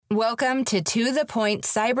Welcome to the Point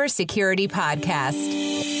Cybersecurity Podcast.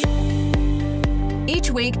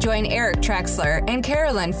 Each week, join Eric Trexler and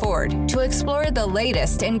Carolyn Ford to explore the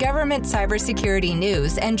latest in government cybersecurity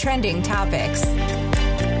news and trending topics.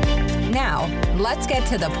 Now, let's get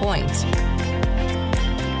to the point.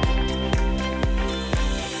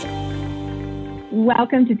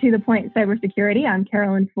 Welcome to the Point Cybersecurity. I'm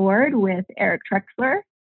Carolyn Ford with Eric Trexler.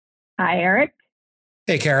 Hi, Eric.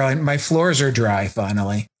 Hey, Caroline, my floors are dry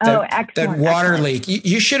finally. Excellent. That water leak.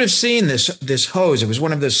 You should have seen this hose. It was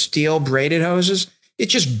one of those steel braided hoses. It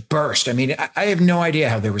just burst. I mean, I have no idea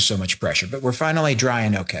how there was so much pressure, but we're finally dry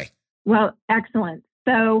and okay. Well, excellent.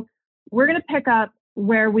 So we're going to pick up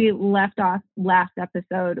where we left off last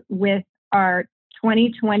episode with our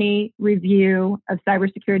 2020 review of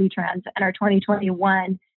cybersecurity trends and our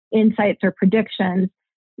 2021 insights or predictions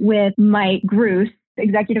with Mike Gruss,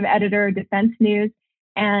 executive editor, Defense News,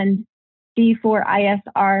 and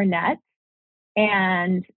C4ISR Net,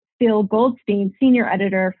 and Phil Goldstein, senior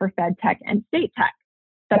editor for FedTech and State Tech.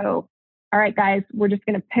 So, all right, guys, we're just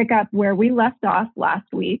going to pick up where we left off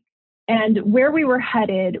last week. And where we were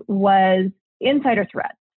headed was insider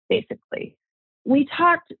threats, basically. We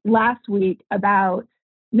talked last week about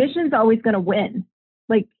mission's always going to win.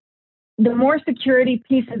 Like, the more security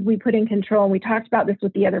pieces we put in control, and we talked about this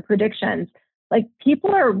with the other predictions, like,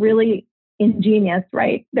 people are really ingenious,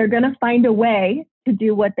 right? They're going to find a way to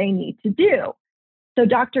do what they need to do. So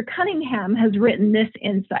Dr. Cunningham has written this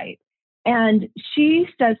insight, and she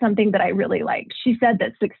says something that I really like. She said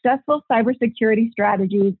that successful cybersecurity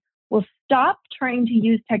strategies will stop trying to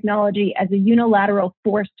use technology as a unilateral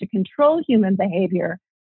force to control human behavior,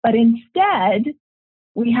 but instead,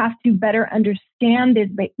 we have to better understand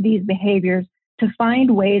these behaviors to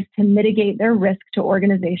find ways to mitigate their risk to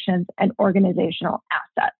organizations and organizational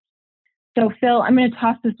assets. So, Phil, I'm going to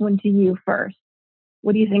toss this one to you first.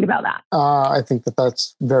 What do you think about that? I think that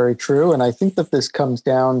that's very true. And I think that this comes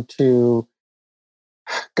down to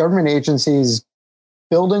government agencies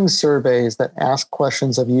building surveys that ask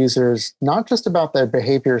questions of users, not just about their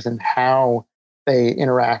behaviors and how they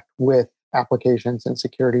interact with applications and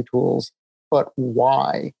security tools, but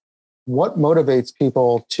why. What motivates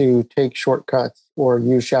people to take shortcuts or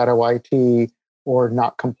use shadow IT or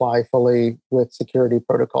not comply fully with security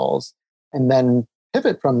protocols? And then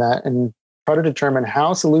pivot from that and try to determine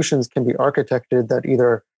how solutions can be architected that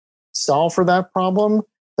either solve for that problem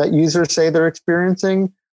that users say they're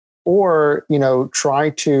experiencing, or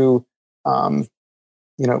try to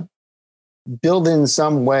build in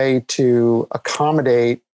some way to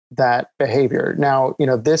accommodate that behavior. Now,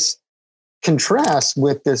 this contrasts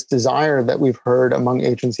with this desire that we've heard among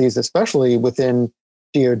agencies, especially within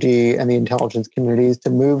DoD and the intelligence communities, to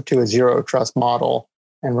move to a zero trust model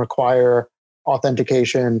and require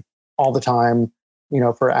authentication all the time,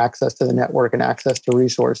 for access to the network and access to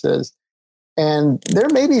resources. And there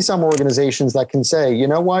may be some organizations that can say, you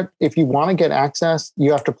know what, if you want to get access,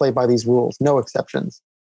 you have to play by these rules, no exceptions.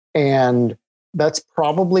 And that's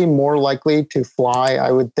probably more likely to fly,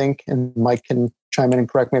 I would think, and Mike can chime in and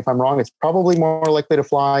correct me if I'm wrong, it's probably more likely to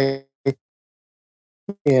fly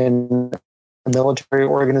in a military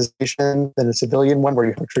organization than a civilian one, where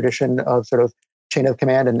you have a tradition of sort of chain of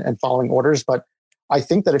command and following orders. But I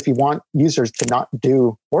think that if you want users to not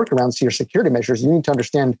do workarounds to your security measures, you need to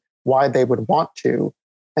understand why they would want to,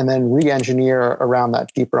 and then re-engineer around that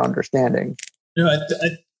deeper understanding. I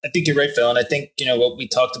think you're right, Phil. And I think, what we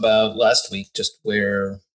talked about last week, just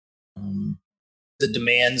where the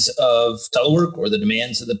demands of telework or the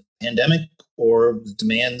demands of the pandemic or the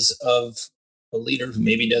demands of a leader who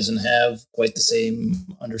maybe doesn't have quite the same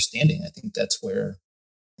understanding. I think that's where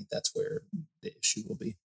the issue will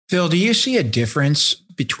be. Phil, do you see a difference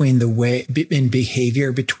between the way in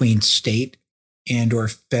behavior between state and or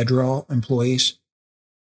federal employees,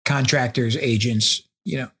 contractors, agents?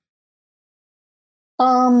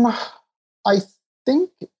 I think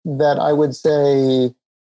that I would say,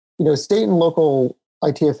 state and local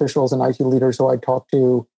IT officials and IT leaders who I talk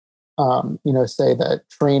to, say that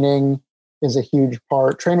training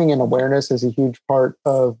and awareness is a huge part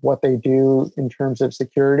of what they do in terms of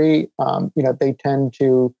security. They tend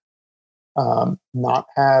to not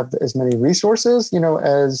have as many resources,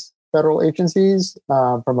 as federal agencies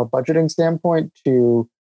from a budgeting standpoint to,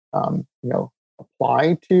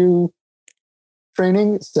 apply to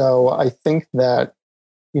training. So I think that,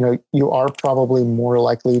 you are probably more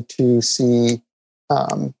likely to see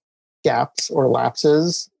gaps or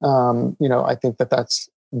lapses. I think that that's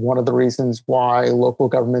one of the reasons why local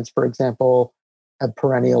governments, for example, have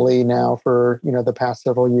perennially now for, the past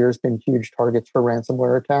several years been huge targets for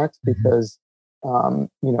ransomware attacks because,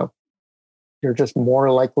 you're just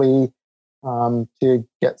more likely to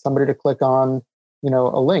get somebody to click on,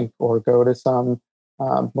 a link or go to some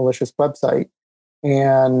malicious website.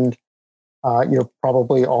 And you're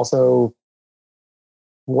probably also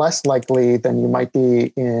less likely than you might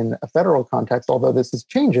be in a federal context, although this is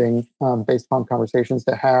changing based upon conversations,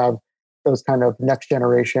 to have those kind of next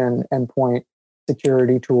generation endpoint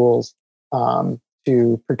security tools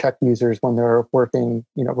to protect users when they're working,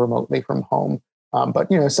 remotely from home. But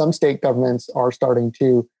some state governments are starting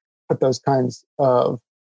to put those kinds of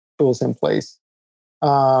tools in place.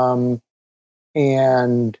 I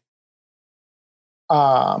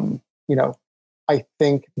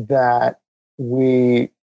think that we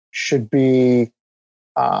should be,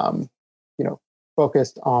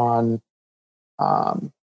 focused on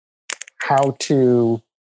how to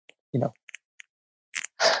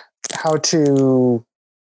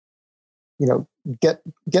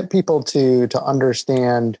get people to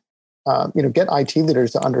understand, get IT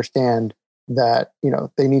leaders to understand that,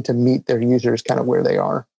 they need to meet their users kind of where they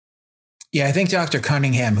are. Yeah, I think Dr.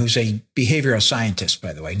 Cunningham, who's a behavioral scientist,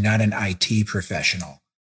 by the way, not an IT professional,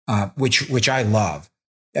 which I love,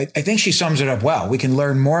 I think she sums it up well. We can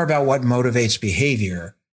learn more about what motivates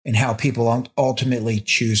behavior and how people ultimately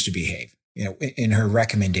choose to behave, in her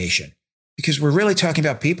recommendation. Because we're really talking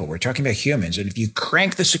about people. We're talking about humans. And if you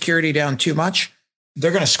crank the security down too much,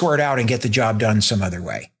 they're going to squirt out and get the job done some other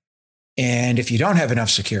way. And if you don't have enough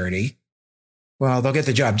security, well, they'll get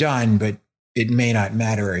the job done, but it may not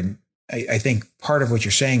matter. And I think part of what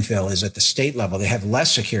you're saying, Phil, is at the state level, they have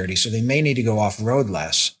less security, so they may need to go off-road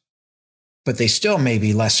less, but they still may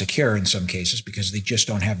be less secure in some cases because they just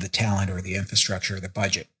don't have the talent or the infrastructure or the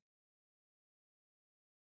budget.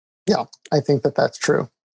 Yeah, I think that that's true.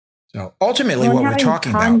 So ultimately, what we're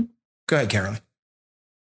talking about... Go ahead, Caroline.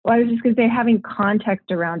 Well, I was just going to say, having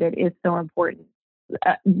context around it is so important.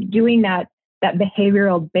 Doing that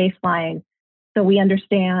behavioral baseline so we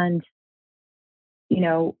understand,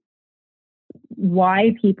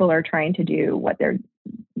 why people are trying to do what they're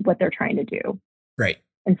trying to do, right?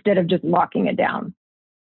 Instead of just locking it down.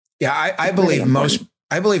 Yeah, I believe most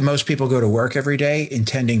people go to work every day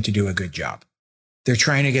intending to do a good job. They're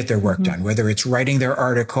trying to get their work done, whether it's writing their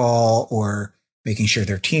article or making sure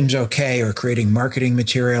their team's okay or creating marketing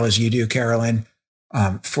material, as you do, Carolyn,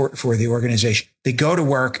 for the organization. They go to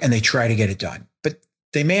work and they try to get it done, but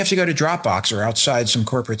they may have to go to Dropbox or outside some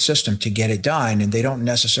corporate system to get it done, and they don't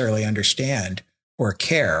necessarily understand or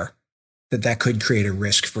care that could create a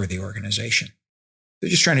risk for the organization.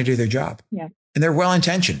 They're just trying to do their job. Yeah. And they're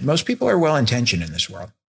well-intentioned. Most people are well-intentioned in this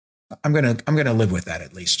world. I'm going to live with that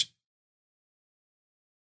at least.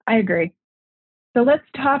 I agree. So let's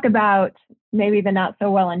talk about maybe the not so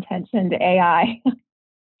well-intentioned AI.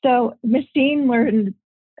 So machine-based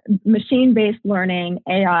learning,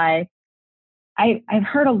 AI, I've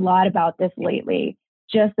heard a lot about this lately,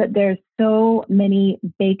 just that there's so many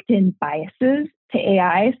baked-in biases to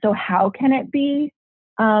AI. So how can it be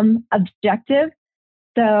objective?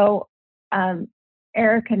 So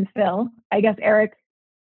Eric and Phil, I guess, Eric,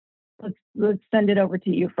 let's send it over to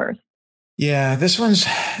you first. Yeah, this one's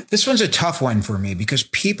a tough one for me because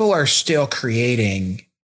people are still creating,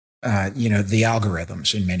 the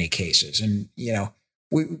algorithms in many cases. And,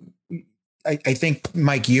 I think,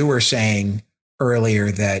 Mike, you were saying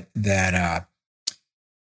earlier that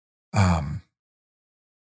I'm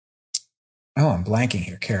blanking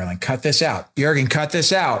here, Carolyn. Cut this out. Jürgen, cut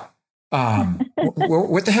this out.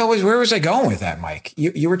 What the hell where was I going with that, Mike?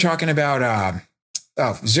 You were talking about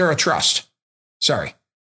zero trust. Sorry.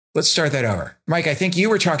 Let's start that over. Mike, I think you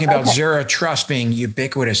were talking about zero trust being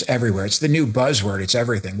ubiquitous everywhere. It's the new buzzword. It's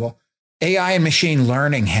everything. Well, AI and machine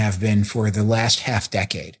learning have been for the last half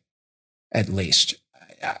decade, at least.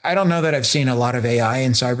 I don't know that I've seen a lot of AI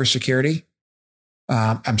in cybersecurity.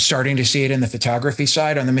 I'm starting to see it in the photography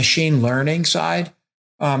side. On the machine learning side,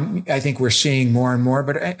 I think we're seeing more and more,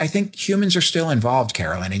 but I think humans are still involved,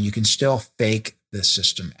 Carolyn, and you can still fake the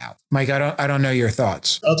system out. Mike, I don't know your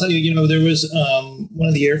thoughts. I'll tell you, there was one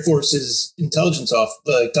of the Air Force's intelligence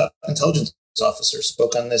officers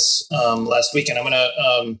spoke on this last week, and I'm going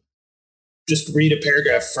to just read a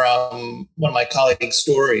paragraph from one of my colleagues'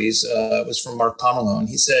 stories. It was from Mark Pomerleau.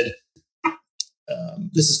 He said,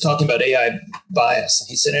 this is talking about AI bias.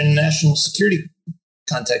 He said, in a national security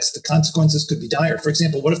context, the consequences could be dire. For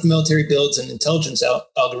example, what if the military builds an intelligence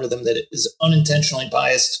algorithm that is unintentionally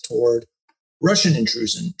biased toward Russian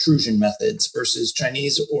intrusion methods versus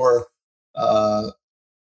Chinese or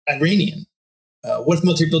Iranian? What if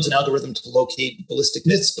military builds an algorithm to locate ballistic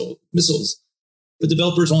missiles, but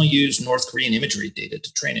developers only use North Korean imagery data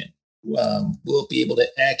to train it? Will it be able to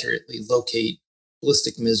accurately locate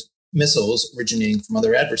ballistic missiles originating from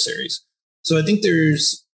other adversaries. So I think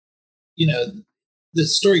there's, the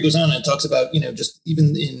story goes on and talks about, just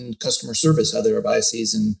even in customer service, how there are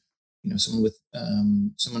biases and,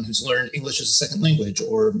 someone who's learned English as a second language,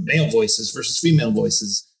 or male voices versus female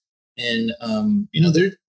voices. And,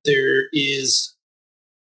 there is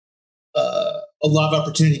a lot of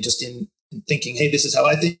opportunity just in thinking, hey, this is how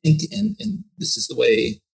I think, and this is the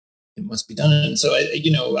way it must be done. And so,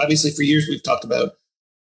 obviously for years we've talked about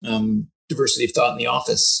diversity of thought in the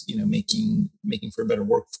office, making for a better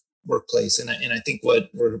workplace. And I think what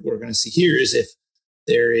we're going to see here is if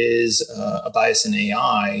there is a bias in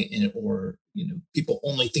AI, or people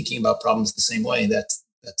only thinking about problems the same way, that's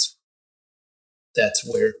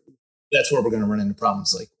where we're going to run into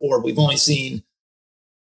problems. Or we've only seen,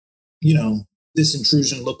 this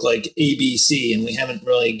intrusion look like ABC, and we haven't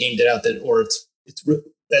really gamed it out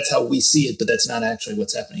that's how we see it, but that's not actually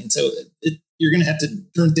what's happening. And so you're going to have to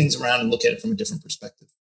turn things around and look at it from a different perspective.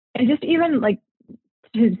 And just even like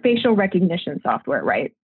his facial recognition software,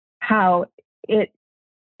 right? How it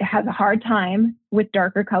has a hard time with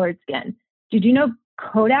darker colored skin. Did you know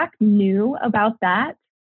Kodak knew about that?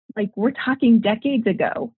 Like, we're talking decades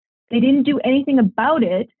ago. They didn't do anything about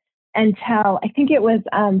it until I think it was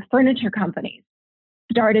furniture companies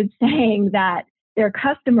started saying that their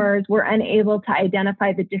customers were unable to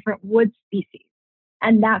identify the different wood species.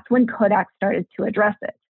 And that's when Kodak started to address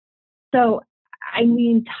it. So, I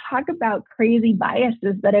mean, talk about crazy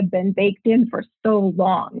biases that have been baked in for so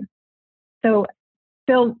long. So,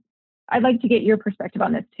 Phil, I'd like to get your perspective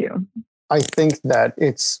on this too. I think that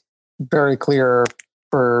it's very clear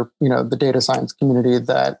for the data science community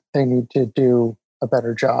that they need to do a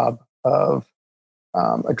better job of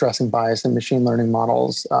addressing bias in machine learning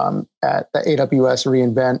models. At the AWS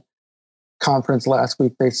reInvent conference last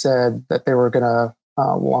week, they said that they were going to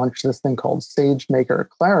launch this thing called SageMaker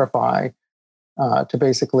Clarify to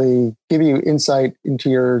basically give you insight into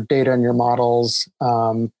your data and your models.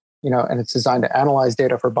 And it's designed to analyze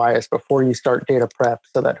data for bias before you start data prep,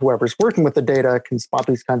 so that whoever's working with the data can spot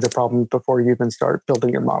these kinds of problems before you even start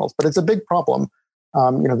building your models. But it's a big problem.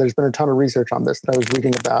 There's been a ton of research on this that I was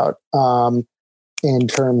reading about in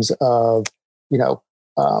terms of,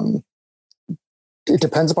 it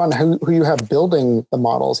depends upon who you have building the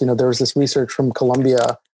models. There was this research from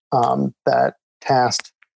Columbia that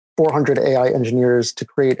tasked 400 AI engineers to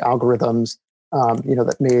create algorithms,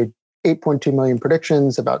 that made 8.2 million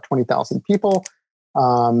predictions about 20,000 people.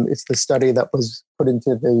 It's the study that was put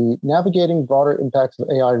into the Navigating Broader Impacts of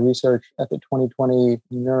AI Research at the 2020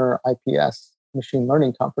 NeurIPS Machine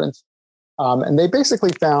Learning Conference. And they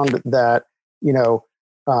basically found that,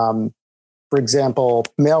 for example,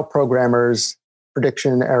 male programmers'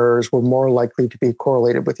 prediction errors were more likely to be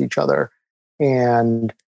correlated with each other.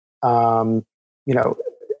 And,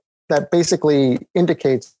 that basically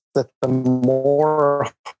indicates that the more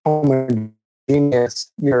homogeneous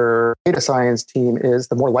your data science team is,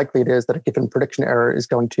 the more likely it is that a given prediction error is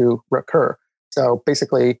going to recur. So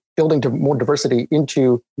basically, building more diversity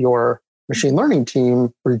into your machine learning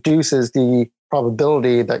team reduces the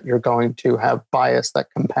probability that you're going to have bias that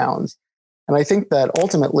compounds. And I think that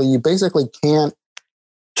ultimately you basically can't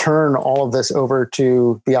turn all of this over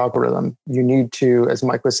to the algorithm. You need to, as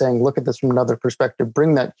Mike was saying, look at this from another perspective,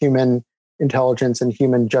 bring that human intelligence and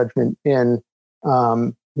human judgment in,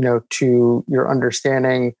 to your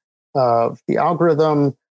understanding of the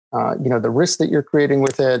algorithm, the risks that you're creating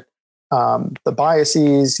with it, the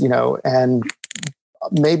biases, and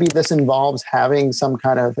maybe this involves having some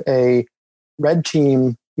kind of a red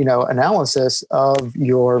team, analysis of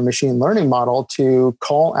your machine learning model to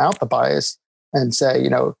call out the bias and say,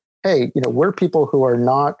 hey, we're people who are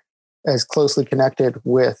not as closely connected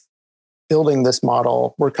with building this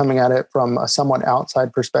model. We're coming at it from a somewhat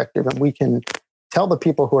outside perspective, and we can tell the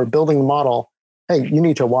people who are building the model, hey, you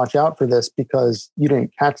need to watch out for this because you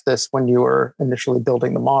didn't catch this when you were initially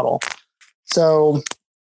building the model. So,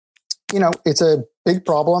 it's a big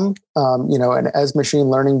problem, and as machine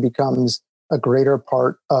learning becomes a greater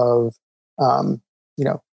part of,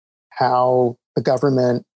 how the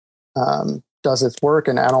government does its work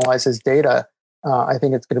and analyzes data, I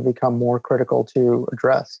think it's going to become more critical to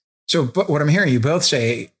address. So, but what I'm hearing you both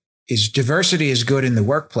say is diversity is good in the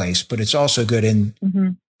workplace, but it's also good in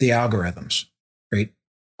the algorithms, right?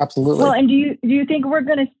 Absolutely. Well, and do you think are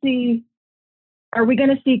we going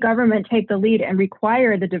to see government take the lead and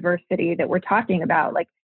require the diversity that we're talking about, like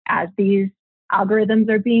as these algorithms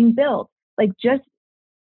are being built? Like,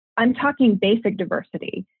 I'm talking basic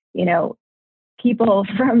diversity, people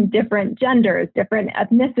from different genders, different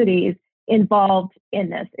ethnicities involved in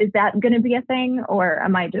this. Is that going to be a thing, or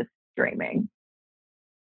am I just dreaming?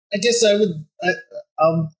 I guess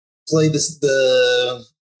I'll play the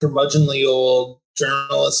curmudgeonly old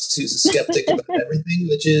journalist who's a skeptic about everything,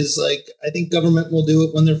 which is like, I think government will do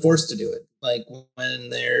it when they're forced to do it. Like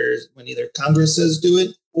when either Congress says do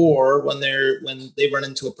it, or when they run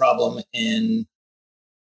into a problem and,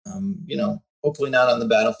 hopefully not on the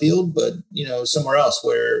battlefield, but, somewhere else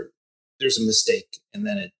where there's a mistake, and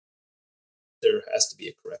then there has to be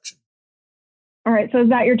a correction. All right. So is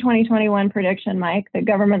that your 2021 prediction, Mike? The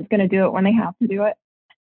government's going to do it when they have to do it?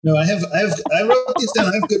 No, I wrote these down.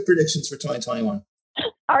 I have good predictions for 2021.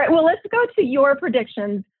 All right. Well, let's go to your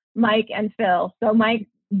predictions, Mike and Phil. So Mike,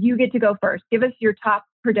 you get to go first. Give us your top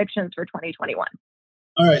predictions for 2021.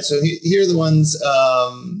 All right. So here are the ones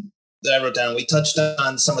that I wrote down. We touched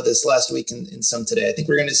on some of this last week and some today. I think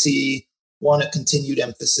we're going to see, a continued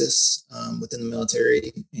emphasis within the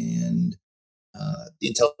military and the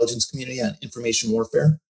intelligence community on information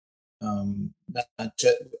warfare. I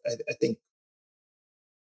think,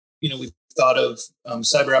 we've thought of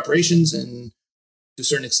cyber operations, and to a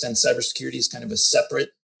certain extent, cybersecurity is kind of a separate,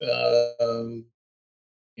 even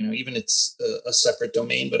it's a separate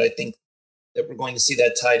domain, but I think that we're going to see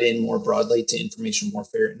that tied in more broadly to information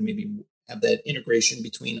warfare, and maybe have that integration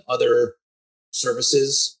between other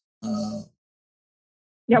services.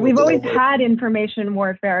 We've always had information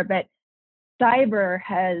warfare, but cyber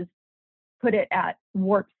has put it at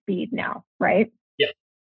warp speed now, right? Yeah.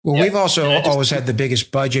 Well, we've also always had the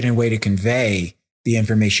biggest budget and way to convey the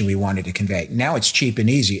information we wanted to convey. Now it's cheap and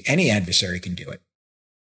easy. Any adversary can do it.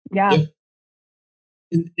 Yeah.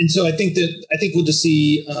 And so I think we'll just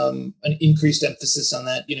see an increased emphasis on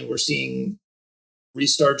that. We're seeing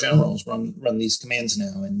 3-star generals run these commands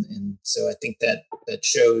now. And so I think that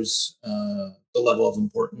shows the level of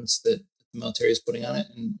importance that the military is putting on it.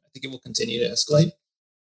 And I think it will continue to escalate.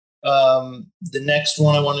 The next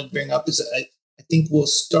one I wanted to bring up is I think we'll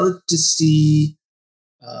start to see,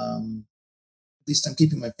 at least I'm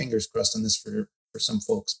keeping my fingers crossed on this for some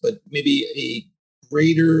folks, but maybe a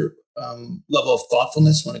greater level of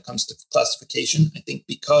thoughtfulness when it comes to classification. I think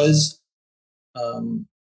because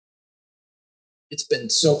it's been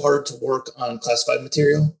so hard to work on classified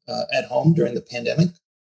material at home during the pandemic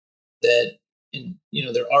that,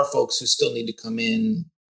 there are folks who still need to come in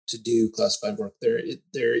to do classified work. There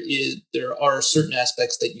are certain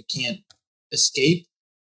aspects that you can't escape.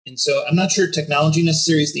 And so I'm not sure technology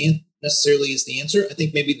necessarily is the answer. I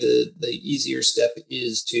think maybe the easier step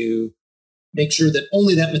is to make sure that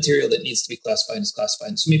only that material that needs to be classified is classified.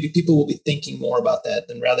 And so maybe people will be thinking more about that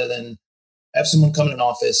rather than have someone come in an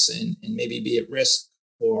office and maybe be at risk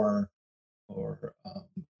or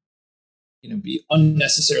be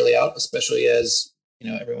unnecessarily out, especially as,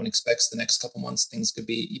 everyone expects the next couple months, things could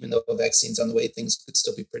be, even though a vaccine's on the way, things could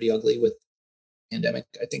still be pretty ugly with pandemic.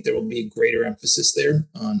 I think there will be a greater emphasis there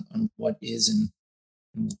on what is and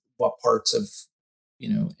what parts of,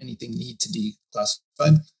 anything need to be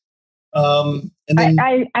classified. And then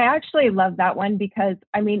I actually love that one because,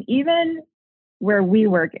 even where we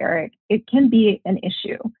work, Eric, it can be an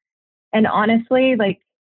issue. And honestly,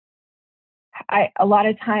 a lot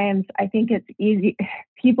of times I think it's easy.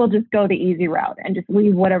 People just go the easy route and just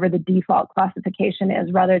leave whatever the default classification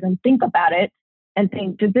is rather than think about it and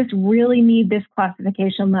think, does this really need this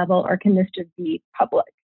classification level or can this just be public?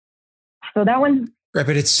 So that one's right,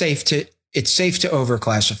 but it's safe to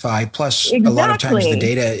overclassify. Plus, exactly. A lot of times the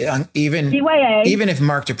data, even if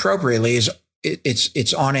marked appropriately,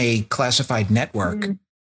 it's on a classified network. Mm-hmm.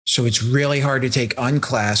 So it's really hard to take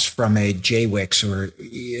unclass from a JWICS or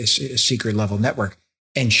a secret level network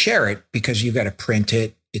and share it because you've got to print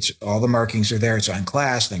it. It's all the markings are there. It's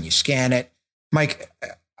unclassed. Then you scan it. Mike,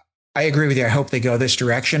 I agree with you. I hope they go this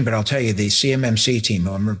direction, but I'll tell you, the CMMC team,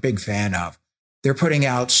 who I'm a big fan of, they're putting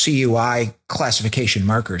out CUI classification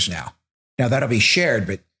markers now. Now that'll be shared,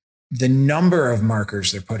 but the number of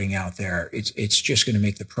markers they're putting out there, it's just going to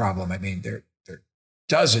make the problem. They're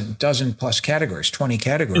dozen plus categories, 20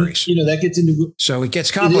 categories. And, that gets into, so it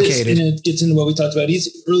gets complicated. It gets into what we talked about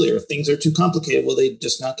earlier. If things are too complicated, will they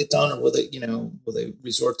just not get done, or will they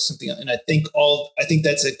resort to something else? And I think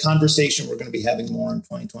that's a conversation we're going to be having more in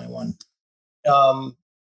 2021. And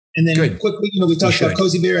then quickly, we talked about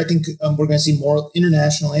Cozy Bear. I think we're going to see more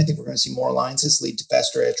internationally. I think we're going to see more alliances lead to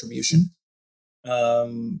faster attribution. I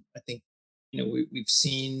think, we've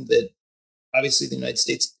seen that obviously the United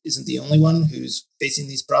States isn't the only one who's facing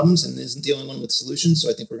these problems and isn't the only one with solutions. So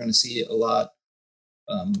I think we're going to see a lot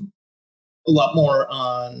more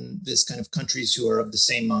on this kind of countries who are of the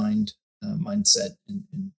same mindset and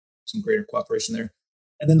some greater cooperation there.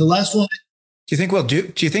 And then the last one. Do you think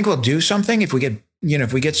we'll do something if we get,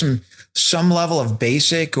 if we get some level of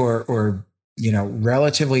basic or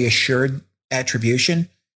relatively assured attribution?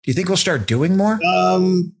 Do you think we'll start doing more?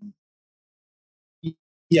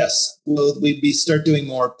 Yes. Will we start doing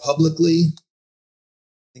more publicly?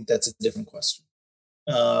 I think that's a different question.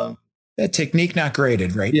 That technique not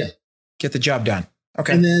graded, right? Yeah. Get the job done.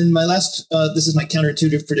 Okay. And then my last, this is my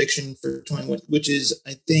counterintuitive prediction for 21, which is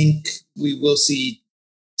I think we will see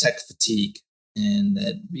tech fatigue, and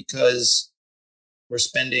that because we're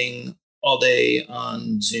spending all day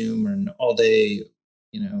on Zoom or all day,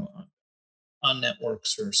 on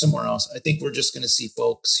networks or somewhere else, I think we're just going to see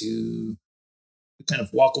folks who kind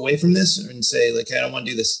of walk away from this and say, like, hey, I don't want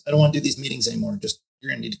to do this. I don't want to do these meetings anymore. Just,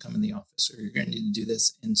 you're going to need to come in the office, or you're going to need to do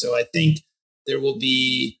this. And so I think there will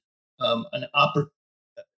be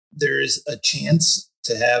there is a chance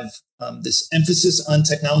to have this emphasis on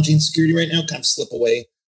technology and security right now kind of slip away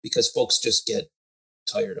because folks just get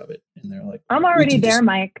tired of it. And they're like, I'm already there,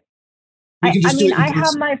 Mike. I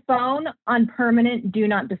have my phone on permanent do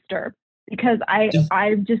not disturb because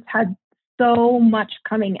I've just had so much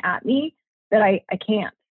coming at me that I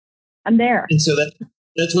can't. I'm there. And so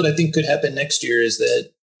that's what I think could happen next year is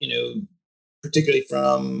that, particularly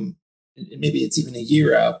from, maybe it's even a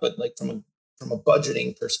year out, but like from a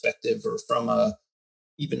budgeting perspective, or from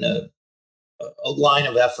even a line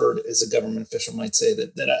of effort, as a government official might say,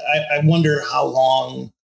 that I wonder how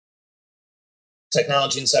long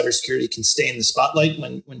technology and cybersecurity can stay in the spotlight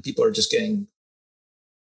when people are just getting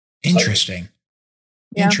interesting.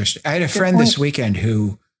 Yeah. Interesting. I had a friend this weekend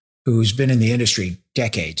who's been in the industry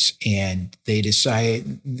decades, and they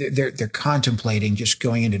decide they're contemplating just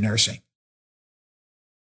going into nursing.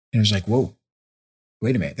 And it was like, whoa,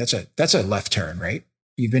 wait a minute. That's a left turn, right?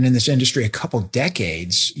 You've been in this industry a couple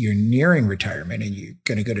decades. You're nearing retirement, and you're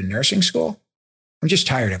going to go to nursing school. I'm just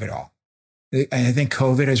tired of it all. And I think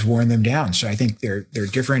COVID has worn them down. So I think they're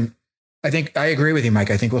different. I think I agree with you,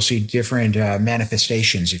 Mike. I think we'll see different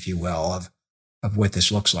manifestations, if you will, of what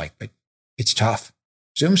this looks like. But it's tough.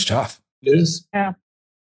 Zoom's tough. It is. Yeah.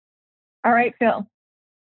 All right, Phil.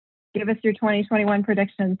 Give us your 2021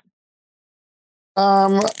 predictions.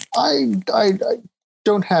 I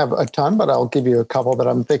don't have a ton, but I'll give you a couple that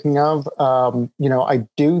I'm thinking of. I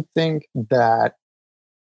do think that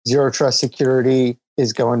zero trust security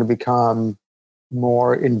is going to become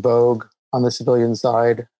more in vogue on the civilian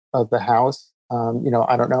side of the house. I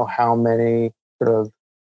don't know how many sort of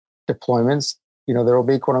deployments, there will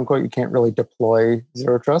be, quote unquote. You can't really deploy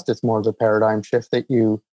zero trust. It's more of a paradigm shift that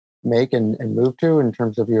you make and move to in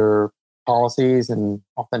terms of your policies and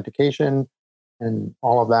authentication and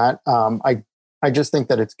all of that. I just think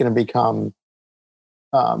that it's going to become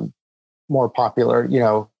more popular.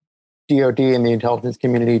 DoD and the intelligence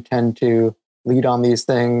community tend to lead on these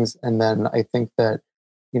things. And then I think that,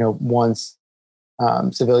 once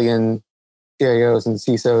civilian CIOs and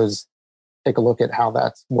CISOs take a look at how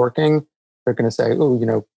that's working, they're going to say,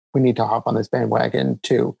 oh, we need to hop on this bandwagon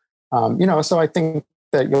too. So I think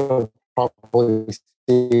that you'll probably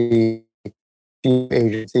see few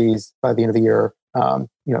agencies by the end of the year,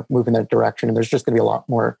 move in that direction. And there's just going to be a lot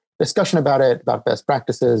more discussion about it, about best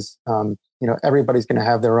practices. Everybody's going to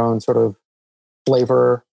have their own sort of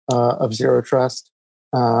flavor of zero trust.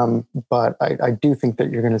 But I do think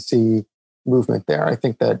that you're going to see movement there. I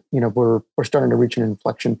think that, we're starting to reach an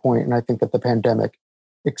inflection point, and I think that the pandemic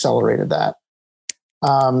accelerated that.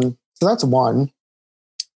 So that's one.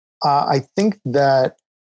 I think that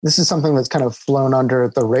this is something that's kind of flown under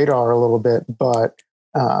the radar a little bit, but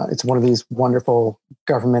it's one of these wonderful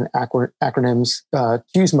government acronyms,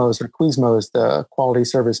 QSMOs or QSMOs, the Quality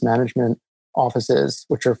Service Management Offices,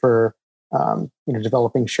 which are for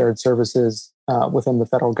developing shared services within the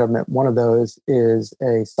federal government. One of those is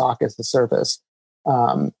a SOC as a service,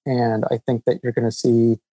 and I think that you're going to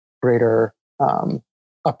see greater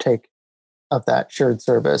uptake of that shared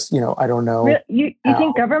service. I don't know. You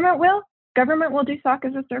think government will? Government will do SOC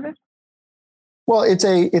as a service? Well, it's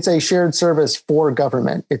a shared service for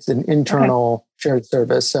government. It's an internal shared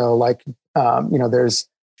service. So there's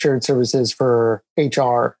shared services for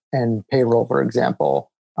HR and payroll, for example.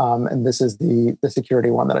 And this is the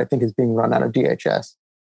security one that I think is being run out of DHS.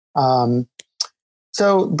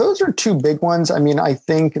 So those are two big ones. I mean, I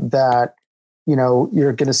think that,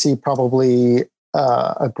 you're going to see probably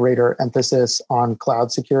a greater emphasis on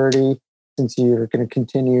cloud security, since you're going to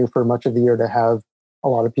continue for much of the year to have a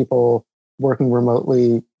lot of people working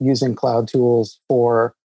remotely using cloud tools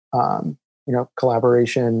for,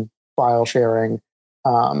 collaboration, file sharing.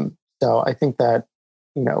 So I think that,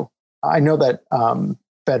 I know that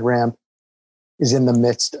FedRAMP is in the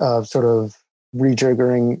midst of sort of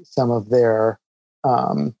rejiggering some of their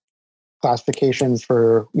classifications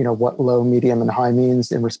for, what low, medium, and high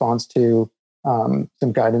means in response to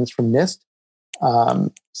some guidance from NIST.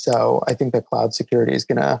 So I think that cloud security is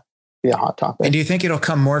going to be a hot topic. And do you think it'll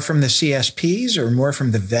come more from the CSPs or more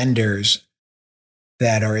from the vendors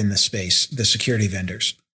that are in the space, the security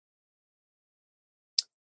vendors?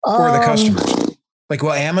 Or the customers? Like,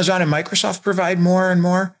 will Amazon and Microsoft provide more and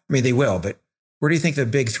more? I mean, they will, but where do you think the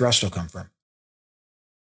big thrust will come from?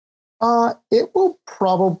 It will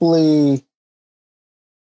probably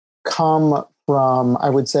come from, I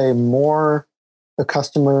would say, more the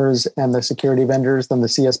customers and the security vendors than the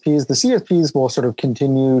CSPs. The CSPs will sort of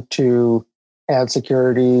continue to add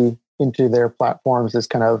security into their platforms as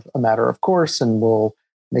kind of a matter of course, and will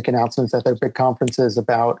make announcements at their big conferences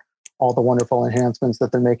about all the wonderful enhancements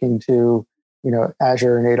that they're making to,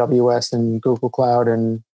 Azure and AWS and Google Cloud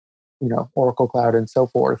and, Oracle Cloud and so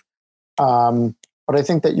forth. But I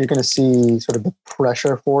think that you're going to see sort of the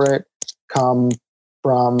pressure for it come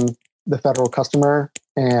from the federal customer.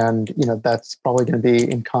 And, that's probably going to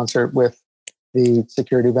be in concert with the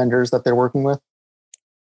security vendors that they're working with.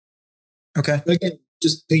 Okay. Again,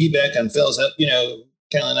 just piggyback on Phil's,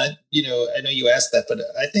 Carolyn, I know you asked that, but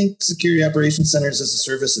I think security operations centers as a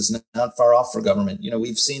service is not far off for government.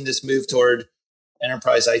 We've seen this move toward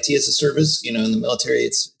enterprise IT as a service. In the military,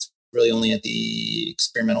 it's really only at the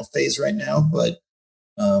experimental phase right now, but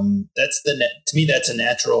to me, that's a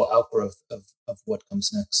natural outgrowth of what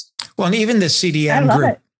comes next. Well, and even the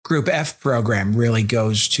CDM Group F program really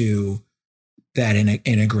goes to that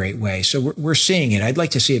in a great way. So we're seeing it. I'd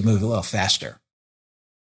like to see it move a little faster.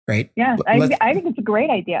 Right? Yeah, I think it's a great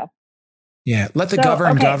idea. Yeah, let the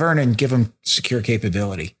govern and give them secure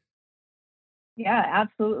capability. Yeah,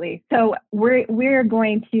 absolutely. So we're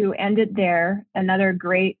going to end it there. Another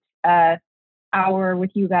great hour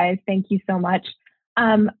with you guys. Thank you so much.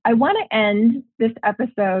 I want to end this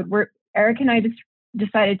episode where Eric and I just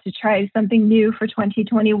decided to try something new for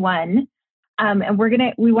 2021. And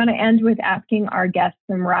we want to end with asking our guests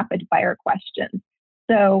some rapid fire questions.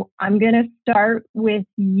 So I'm going to start with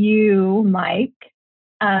you, Mike.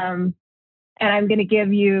 And I'm going to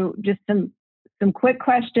give you just some quick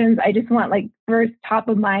questions. I just want first top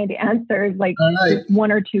of mind answers, just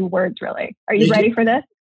 1 or 2 words, really. Are you ready for this?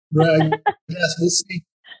 Right. Yes, we'll see.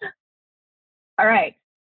 All right.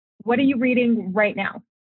 What are you reading right now?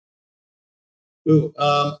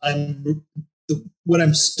 What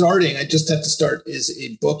I'm starting, I just have to start, is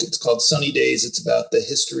a book. It's called Sunny Days. It's about the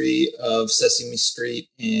history of Sesame Street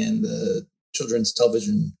and the Children's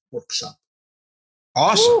Television Workshop.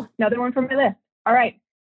 Awesome. Ooh, another one from my list. All right.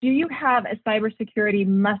 Do you have a cybersecurity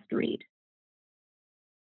must read?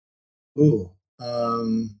 A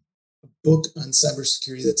book on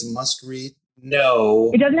cybersecurity that's a must read? No.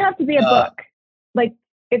 It doesn't have to be a book.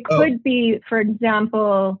 It could be, for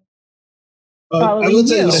example, I will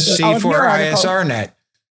tell you C4ISRnet.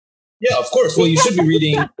 Yeah, of course. Well, you should be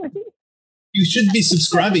reading. You should be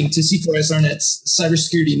subscribing to C4ISRnet's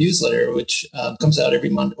cybersecurity newsletter, which comes out every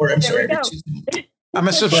month, or every Tuesday. I'm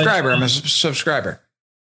a subscriber.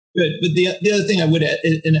 Good. But the other thing I would add,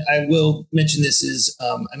 and I will mention this, is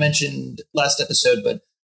I mentioned last episode, but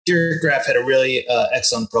Garrett Graff had a really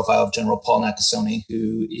excellent profile of General Paul Nakasone,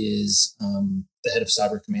 who is the head of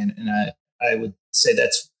Cyber Command, and I would say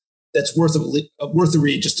that's worth a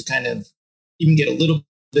read, just to kind of even get a little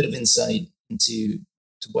bit of insight into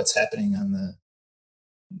what's happening on the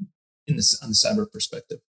cyber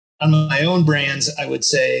perspective. On my own brands, I would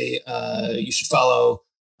say you should follow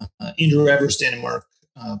Andrew Everstan and Mark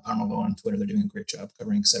Parmalo on Twitter. They're doing a great job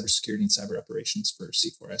covering cybersecurity and cyber operations for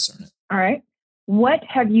C4ISRnet. All right. What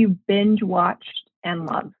have you binge watched and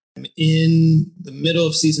loved? I'm in the middle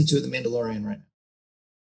of season 2 of The Mandalorian right now.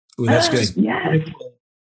 Ooh, that's good. Yes.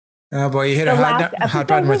 Oh boy, you hit a hot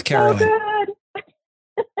button with Carolyn.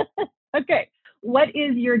 So okay. What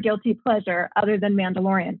is your guilty pleasure other than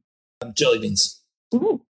Mandalorian? Jelly beans.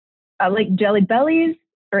 Ooh. Like Jelly Bellies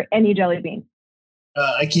or any jelly bean?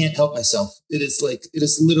 I can't help myself. It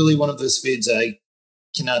is literally one of those foods I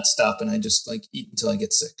cannot stop, and I just eat until I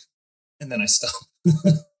get sick, and then I stop.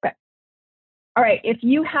 Okay. All right. If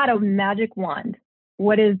you had a magic wand,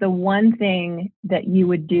 what is the one thing that you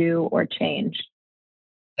would do or change?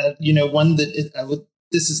 One that I would.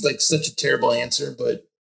 This is such a terrible answer, but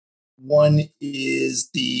one is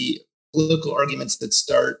the political arguments that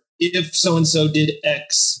start, if so and so did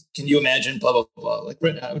X, can you imagine? Blah blah blah.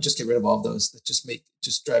 Right now, I would just get rid of all of those. That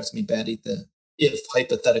just drives me batty. The if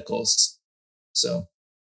hypotheticals. So,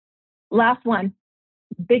 last one.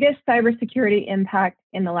 Biggest cybersecurity impact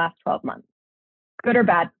in the last 12 months, good or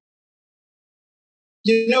bad?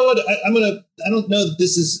 You know what? I don't know that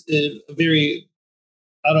this is a very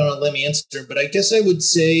I don't know, let me answer, but I guess I would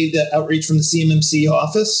say the outreach from the CMMC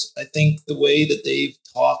office. I think the way that they've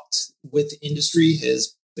talked with industry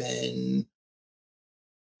has been,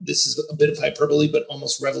 this is a bit of hyperbole, but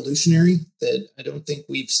almost revolutionary. That I don't think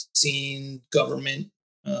we've seen government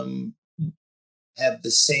have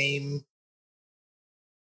the same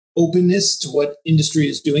openness to what industry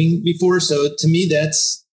is doing before. So to me,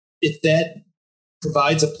 if that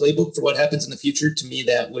provides a playbook for what happens in the future, to me,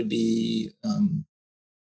 that would be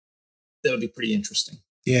pretty interesting.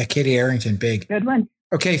 Yeah, Katie Arrington, big. Good one.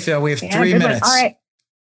 Okay, Phil, we have 3 minutes. All right.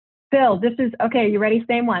 Phil, this is, okay, you ready?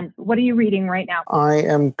 Same one. What are you reading right now? I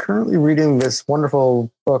am currently reading this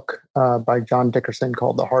wonderful book by John Dickerson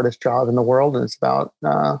called The Hardest Job in the World. And it's about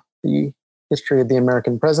the history of the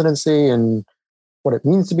American presidency and what it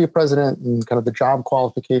means to be a president and kind of the job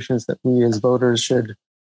qualifications that we as voters should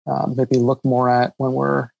maybe look more at when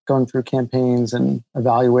we're going through campaigns and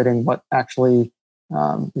evaluating what actually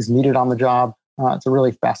is needed on the job. It's a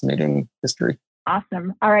really fascinating history.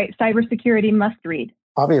 Awesome. All right. Cybersecurity must read.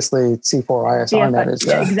 Obviously, C4ISRNet is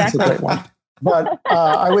a great one. But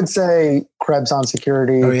I would say Krebs on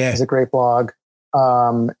Security is a great blog.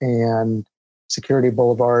 And Security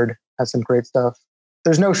Boulevard has some great stuff.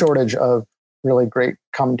 There's no shortage of really great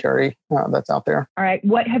commentary that's out there. All right.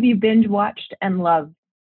 What have you binge watched and loved?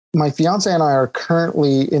 My fiance and I are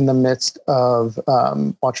currently in the midst of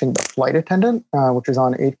watching The Flight Attendant, which is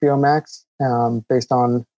on HBO Max, based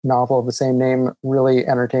on a novel of the same name. Really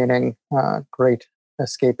entertaining, great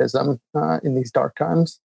escapism in these dark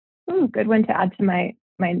times. Ooh, good one to add to my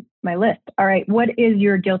list. All right. What is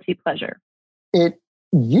your guilty pleasure? It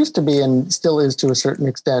used to be and still is to a certain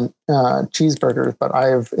extent cheeseburgers, but I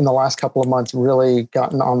have in the last couple of months really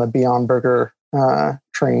gotten on the Beyond Burger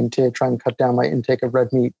train to try and cut down my intake of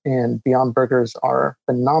red meat, and Beyond Burgers are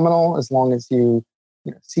phenomenal as long as you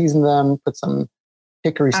season them, put some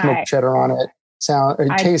hickory smoked cheddar on it.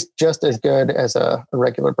 It tastes just as good as a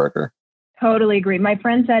regular burger. Totally agree. My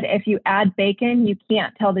friend said if you add bacon, you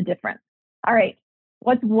can't tell the difference. All right.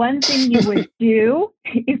 What's one thing you would do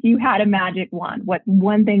if you had a magic wand? What's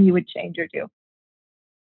one thing you would change or do?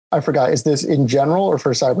 I forgot. Is this in general or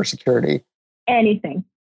for cybersecurity? Anything.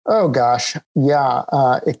 Oh, gosh. Yeah.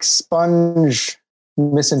 Expunge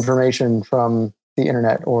misinformation from the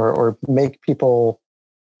internet or make people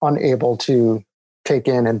unable to take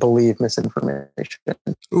in and believe misinformation.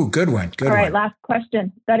 Ooh, good one. Good All right, one. last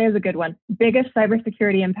question. That is a good one. Biggest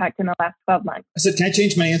cybersecurity impact in the last 12 months. I said, can I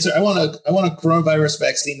change my answer? I want a coronavirus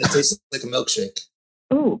vaccine that tastes like a milkshake.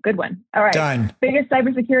 Ooh, good one. All right. Done. Biggest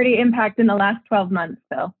cybersecurity impact in the last 12 months,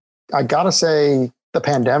 Phil. I got to say the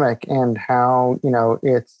pandemic and how,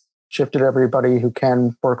 it's shifted everybody who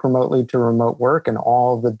can work remotely to remote work and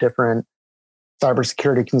all the different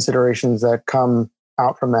cybersecurity considerations that come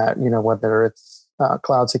out from that, whether it's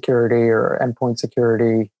cloud security or endpoint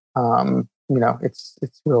security.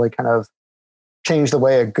 It's really kind of changed the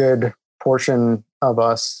way a good portion of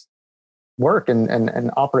us work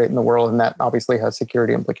and operate in the world. And that obviously has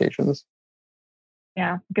security implications.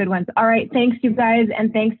 Yeah, good ones. All right. Thanks, you guys.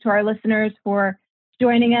 And thanks to our listeners for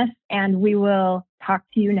joining us. And we will talk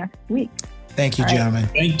to you next week. Thank you, gentlemen.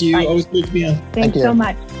 Thank you. Bye. Always good to be on. Thanks so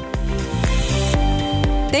much.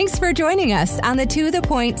 Thanks for joining us on the To The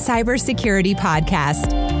Point Cybersecurity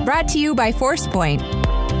Podcast, brought to you by ForcePoint.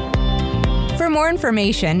 For more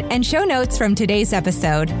information and show notes from today's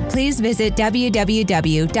episode, please visit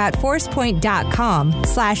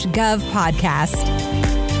www.forcepoint.com/govpodcast.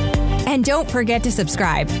 And don't forget to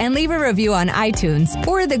subscribe and leave a review on iTunes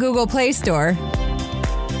or the Google Play Store.